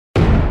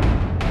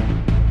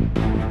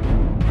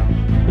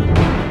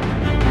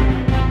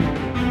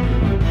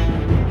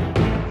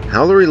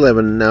Howler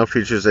 11 now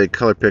features a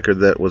color picker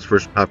that was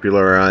first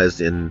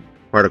popularized in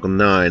Particle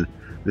 9.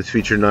 This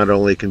feature not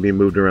only can be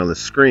moved around the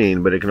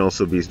screen, but it can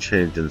also be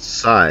changed in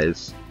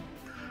size.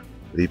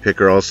 The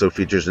picker also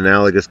features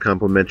analogous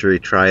complementary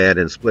triad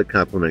and split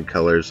complement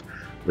colors,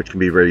 which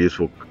can be very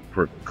useful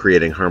for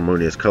creating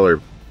harmonious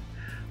color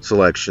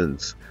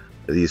selections.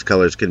 These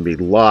colors can be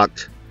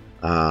locked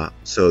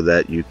so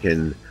that you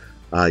can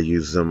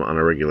use them on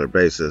a regular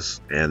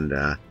basis, and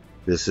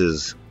this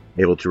is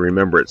able to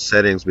remember its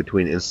settings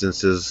between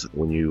instances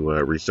when you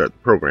restart the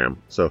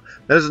program. So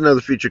that is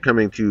another feature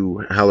coming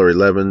to Howler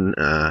 11.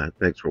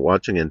 Thanks for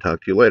watching, and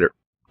talk to you later.